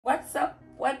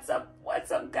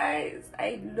guys,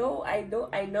 I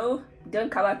know, don't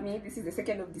come at me. This is the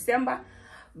 2nd of December,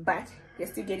 but you're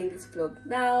still getting this vlog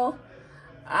now.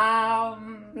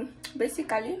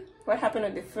 Basically what happened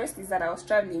on the 1st is that I was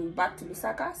traveling back to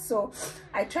Lusaka, so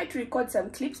I tried to record some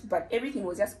clips, but everything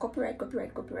was just copyright,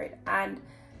 and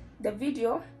the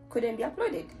video couldn't be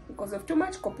uploaded because of too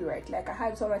much copyright. Like, I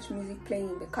had so much music playing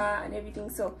in the car and everything,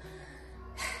 so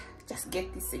just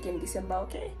get this 2nd December,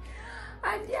 okay?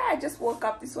 And yeah, I just woke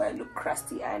up. This is why I look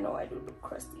crusty. I know I do look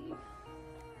crusty.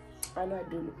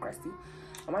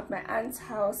 I'm at my aunt's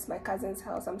house, my cousin's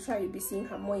house. I'm sure you'll be seeing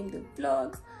her more in the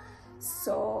vlogs.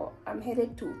 So I'm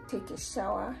headed to take a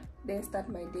shower, then start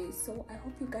my day. So I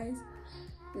hope you guys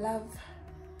love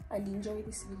and enjoy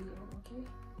this video, okay?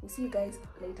 We'll see you guys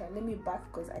later. Let me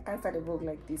back because I can't start a vlog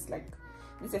like this. Like,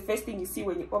 this is the first thing you see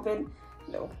when you open.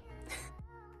 No.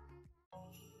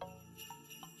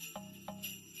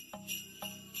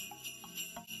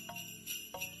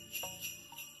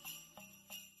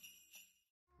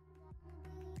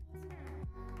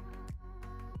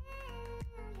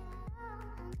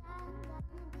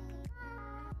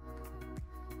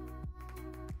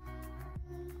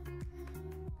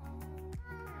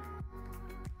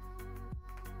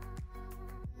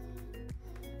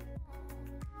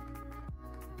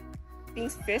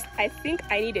 Things first, I think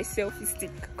I need a selfie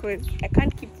stick because I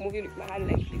can't keep moving with my hand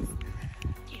like this.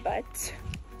 But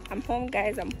I'm home,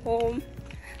 guys. I'm home,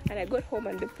 and I got home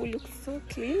and the pool looks so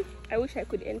clean. I wish I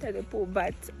could enter the pool,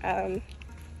 but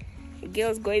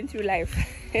girls going through life.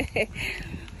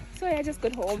 So I just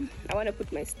got home. I want to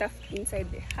put my stuff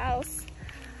inside the house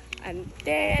and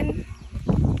then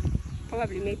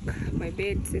probably make my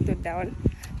bed, settle down,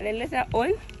 and then later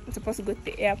on I'm supposed to go to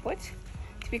the airport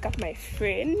to pick up my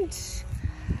friend.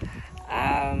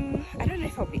 I don't know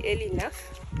if I'll be early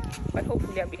enough, but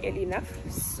hopefully I'll be early enough.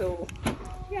 So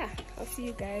yeah, I'll see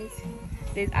you guys.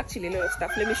 There's actually a lot of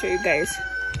stuff. Let me show you guys.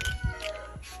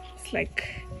 It's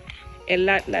like a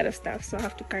lot of stuff, so I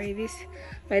have to carry this.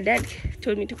 My dad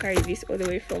told me to carry this all the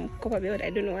way from Copperbelt. I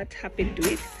don't know what happened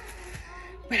to it,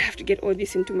 but I have to get all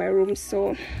this into my room.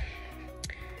 So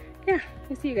yeah,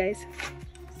 I'll see you guys.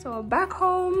 So back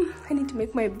home, I need to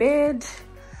make my bed,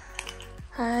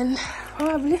 and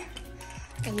probably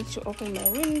I need to open my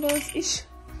windows ish.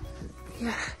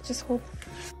 Yeah, just hope.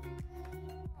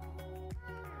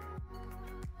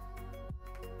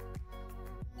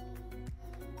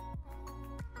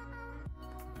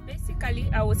 Basically,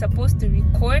 I was supposed to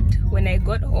record when I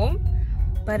got home,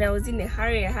 but I was in a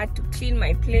hurry. I had to clean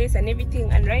my place and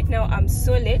everything, and right now I'm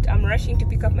so late. I'm rushing to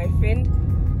pick up my friend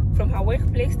from her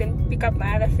workplace, then pick up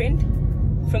my other friend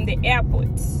from the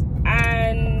airport.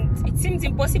 And it seems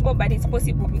impossible, but it's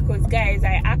possible because, guys,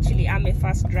 I actually am a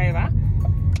fast driver.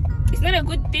 It's not a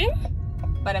good thing,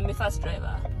 but I'm a fast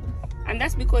driver, and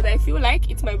that's because I feel like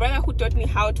it's my brother who taught me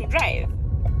how to drive.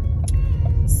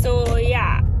 So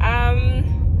yeah,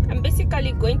 I'm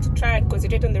basically going to try and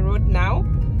concentrate on the road now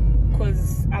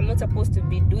because I'm not supposed to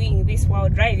be doing this while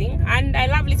driving, and I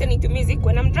love listening to music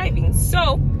when I'm driving.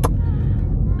 So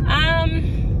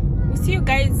we'll see you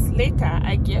guys later,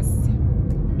 I guess.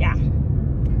 Yeah.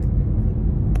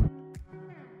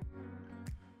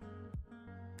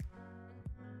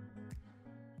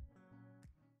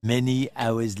 Many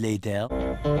hours later.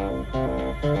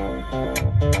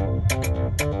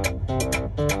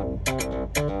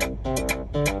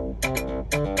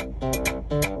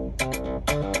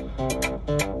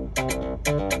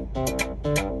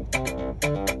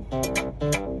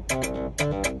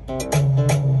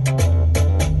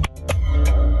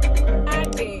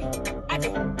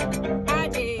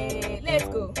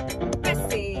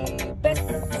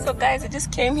 So guys, I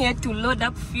just came here to load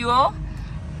up fuel.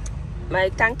 My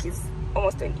tank is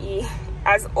almost on E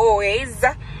as always.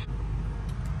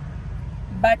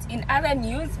 But in other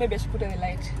news, maybe I should put on the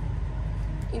light.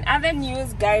 In other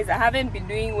news, guys, I haven't been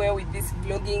doing well with this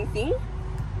vlogging thing.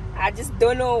 I just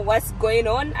don't know what's going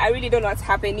on. I really don't know what's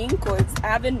happening because I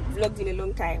haven't vlogged in a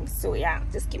long time. So yeah,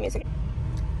 just give me a second.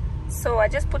 So I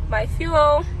just put my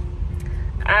fuel,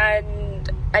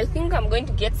 and I think I'm going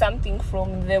to get something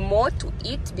from the mall to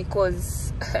eat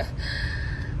because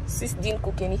sis didn't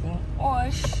cook anything.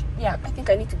 Yeah, I think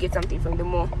I need to get something from the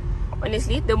mall.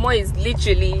 Honestly, the mall is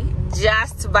literally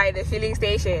just by the filling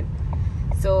station.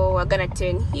 So we're gonna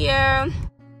turn here.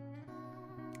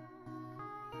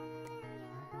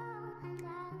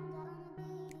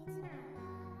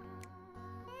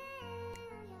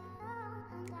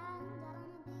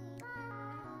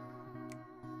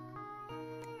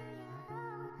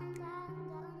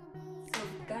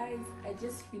 Guys, I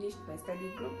just finished my study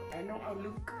group. I know I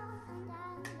look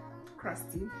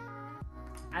crusty,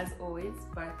 as always,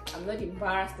 but I'm not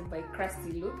embarrassed by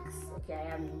crusty looks. Okay,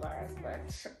 I am embarrassed,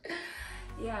 but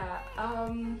yeah,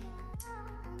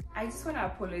 I just want to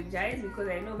apologize because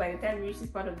I know by the time you reach this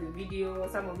part of the video,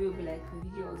 some of you will be like, the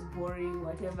video was boring,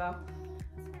 whatever.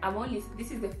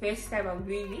 This is the first time I'm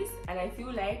doing this, and I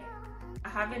feel like I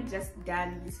haven't just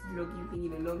done this vlogging thing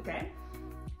in a long time,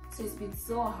 so it's been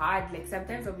so hard. Like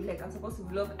sometimes I'll be like, I'm supposed to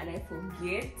vlog and I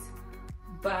forget,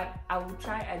 but I will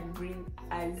try and bring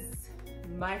as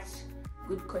much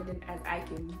good content as I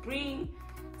can bring.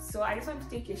 So I just want to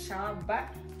take a shower. But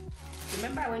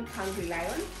remember, I went to Hungry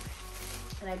Lion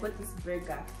and I got this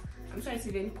burger. I'm sure it's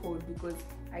even cold because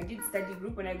I did study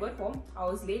group. When I got home, I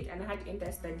was late and I had to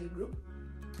enter study group.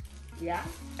 Yeah,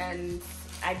 and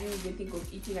I didn't even think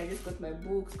of eating. I just got my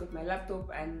books, got my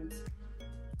laptop, and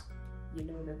you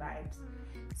know the vibes.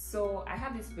 So I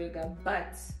have this burger,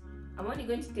 but I'm only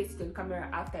going to taste it on camera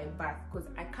after I bath because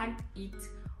I can't eat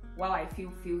while I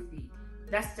feel filthy.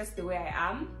 That's just the way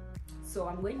I am. So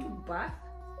I'm going to bath,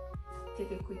 take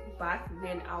a quick bath,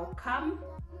 then I'll come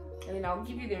and then I'll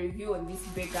give you the review on this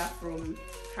burger from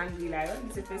Hungry Lion.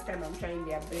 This is the first time I'm trying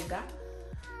their burger.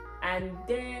 And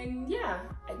then yeah,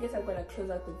 I guess I'm gonna close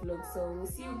out the vlog. So we'll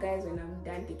see you guys when I'm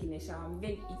done taking a shower. I'm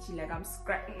very itchy, like I'm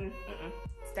scratching.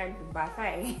 It's time to bath.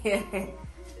 Hi.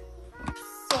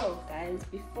 So guys,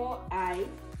 before I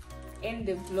end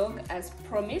the vlog as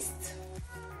promised,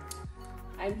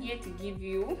 I'm here to give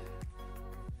you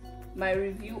my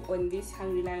review on this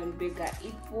Hungry Lion burger.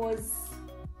 It was,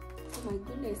 oh my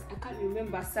goodness, I can't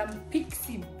remember, some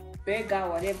pixie burger,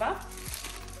 whatever.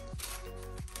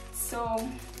 So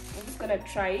I'm just gonna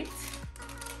try it.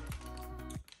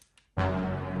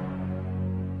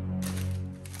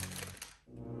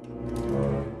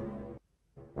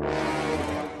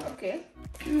 Okay.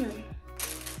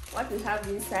 What we have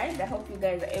inside, I hope you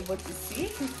guys are able to see.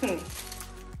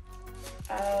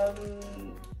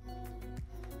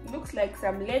 Looks like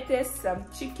some lettuce, some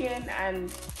chicken,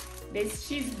 and there's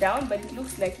cheese down, but it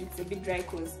looks like it's a bit dry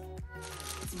because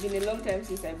it's been a long time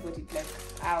since I bought it, like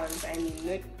hours. I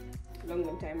mean, not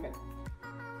long time, but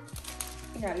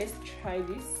yeah, let's try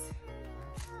this.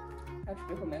 I have to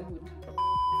pay for my hood.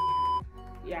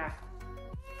 Yeah.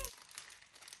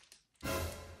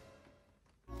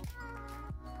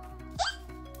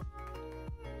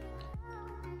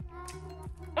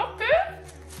 Okay.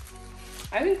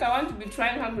 I think I want to be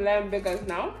trying Hungry Lion burgers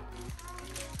now.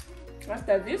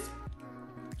 After this.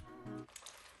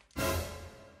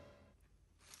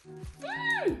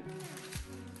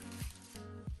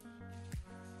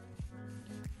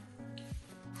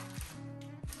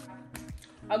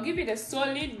 I'll give it a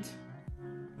solid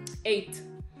 8.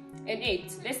 An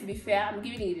 8. Let's be fair, I'm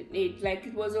giving it an 8. Like,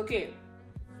 it was okay.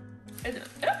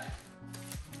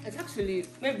 It's actually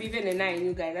maybe even a 9,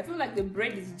 you guys. I feel like the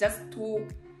bread is just too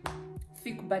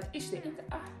thick, but it's the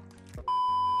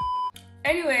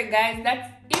Anyway guys,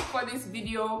 that's it for this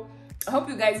video. I hope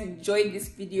you guys enjoyed this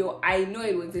video. I know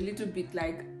it was a little bit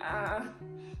like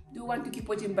do you want to keep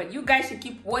watching, but you guys should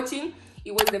keep watching.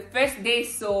 It was the first day,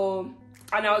 so,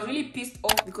 and I was really pissed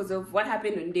off because of what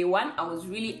happened on day 1. I was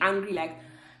really angry. Like,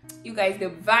 you guys, the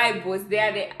vibe was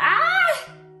there.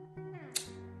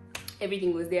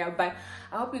 Everything was there. But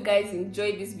I hope you guys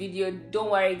enjoyed this video. Don't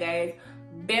worry guys,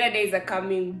 better days are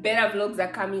coming, better vlogs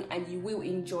are coming, and you will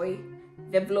enjoy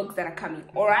the vlogs that are coming.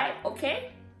 All right?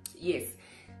 Okay? Yes.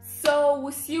 So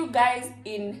we'll see you guys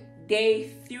in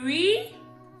day 3,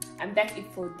 and that's it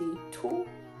for day 2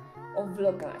 of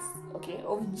Vlogmas. Okay,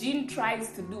 of Jean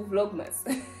tries to do Vlogmas.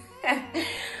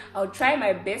 I'll try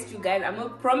my best, you guys. I'm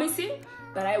not promising,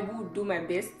 but I will do my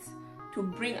best to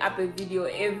bring up a video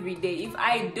every day. If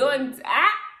I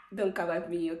don't come at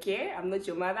me, okay? I'm not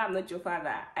your mother, I'm not your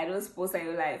father. I don't sponsor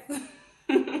your life.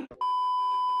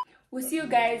 We'll see you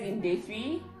guys in day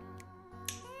 3.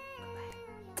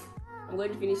 I'm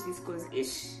going to finish this because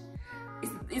it's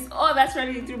all that's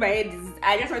running through my head.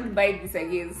 I just want to buy this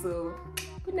again. So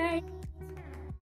good night.